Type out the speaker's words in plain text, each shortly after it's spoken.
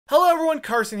Hello everyone,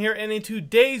 Carson here, and in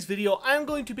today's video, I'm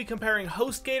going to be comparing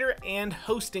HostGator and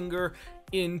HostGator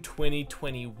in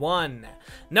 2021.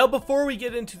 Now, before we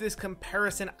get into this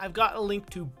comparison, I've got a link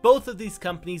to both of these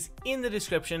companies in the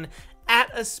description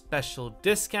at a special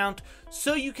discount,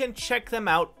 so you can check them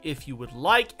out if you would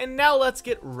like. And now let's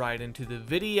get right into the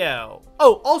video.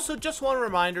 Oh, also just one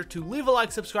reminder to leave a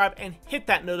like, subscribe, and hit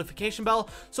that notification bell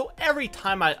so every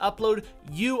time I upload,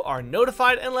 you are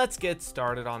notified. And let's get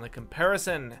started on the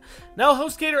comparison. Now,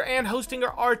 HostGator and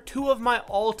HostGator are two of my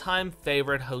all-time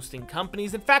favorite hosting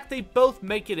companies. In fact, they both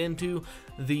make it into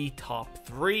the top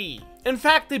 3. In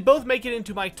fact, they both make it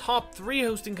into my top 3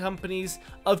 hosting companies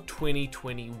of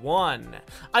 2021.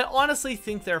 I honestly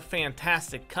think they're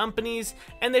fantastic companies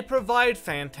and they provide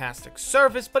fantastic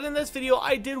service, but in this video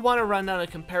I did want to run down a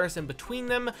comparison between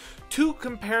them to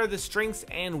compare the strengths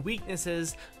and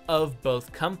weaknesses of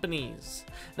both companies.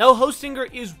 Now,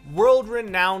 HostGator is world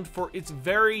renowned for its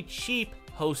very cheap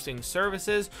hosting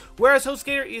services, whereas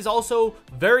HostGator is also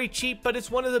very cheap, but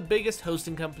it's one of the biggest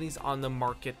hosting companies on the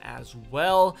market as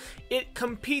well. It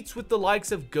competes with the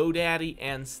likes of GoDaddy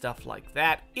and stuff like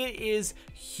that. It is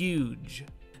huge.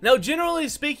 Now, generally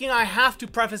speaking, I have to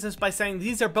preface this by saying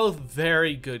these are both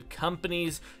very good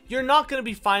companies. You're not going to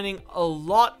be finding a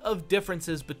lot of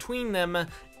differences between them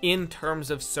in terms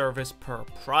of service per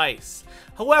price.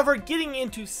 However, getting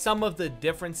into some of the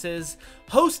differences,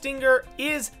 HostGator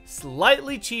is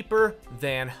slightly cheaper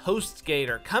than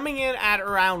HostGator, coming in at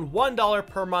around $1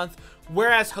 per month,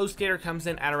 whereas HostGator comes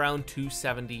in at around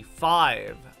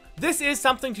 $275. This is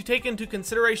something to take into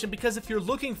consideration because if you're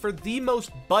looking for the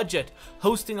most budget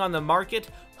hosting on the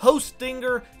market,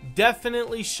 HostGator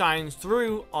definitely shines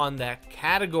through on that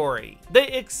category. They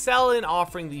excel in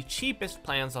offering the cheapest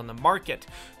plans on the market,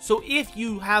 so if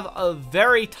you have a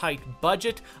very tight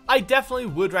budget, I definitely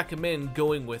would recommend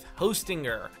going with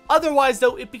HostGator. Otherwise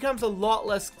though, it becomes a lot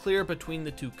less clear between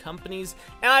the two companies,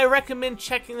 and I recommend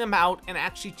checking them out and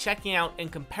actually checking out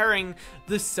and comparing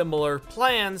the similar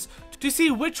plans to see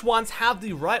which ones have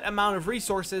the right amount of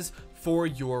resources for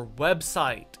your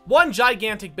website. One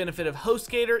gigantic benefit of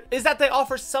HostGator is that they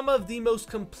offer some of the most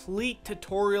complete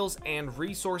tutorials and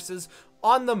resources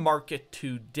on the market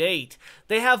to date.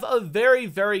 They have a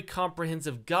very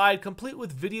comprehensive guide complete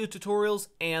with video tutorials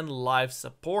and live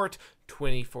support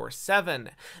 24/7.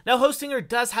 Now, HostGator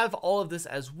does have all of this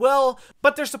as well,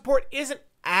 but their support isn't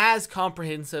as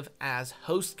comprehensive as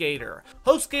HostGator.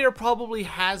 HostGator probably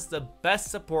has the best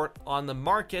support on the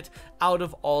market out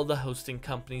of all the hosting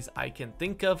companies I can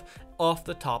think of off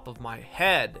the top of my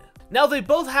head. Now, they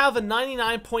both have a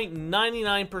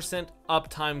 99.99%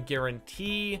 uptime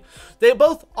guarantee. They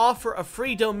both offer a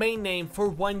free domain name for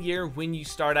 1 year when you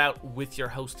start out with your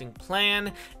hosting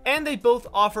plan, and they both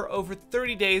offer over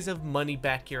 30 days of money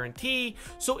back guarantee.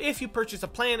 So if you purchase a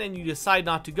plan and you decide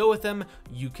not to go with them,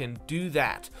 you can do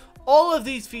that. All of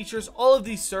these features, all of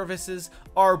these services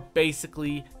are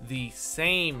basically the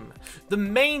same. The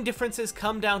main differences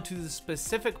come down to the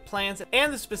specific plans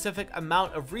and the specific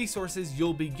amount of resources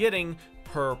you'll be getting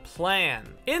per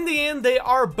plan. In the end, they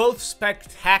are both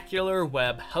spectacular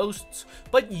web hosts,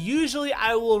 but usually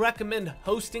I will recommend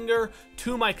HostGator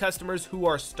to my customers who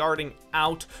are starting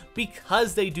out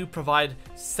because they do provide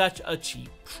such a cheap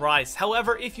price.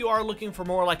 However, if you are looking for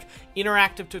more like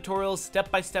interactive tutorials,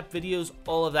 step-by-step videos,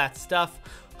 all of that stuff,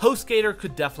 HostGator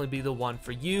could definitely be the one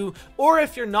for you. Or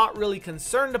if you're not really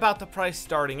concerned about the price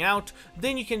starting out,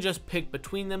 then you can just pick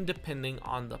between them depending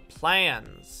on the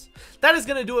plans. That is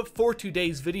going to do it for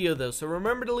today's video though, so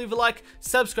remember to leave a like,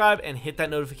 subscribe, and hit that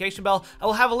notification bell. I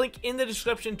will have a link in the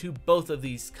description to both of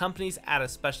these companies at a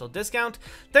special discount.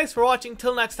 Thanks for watching,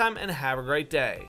 till next time, and have a great day.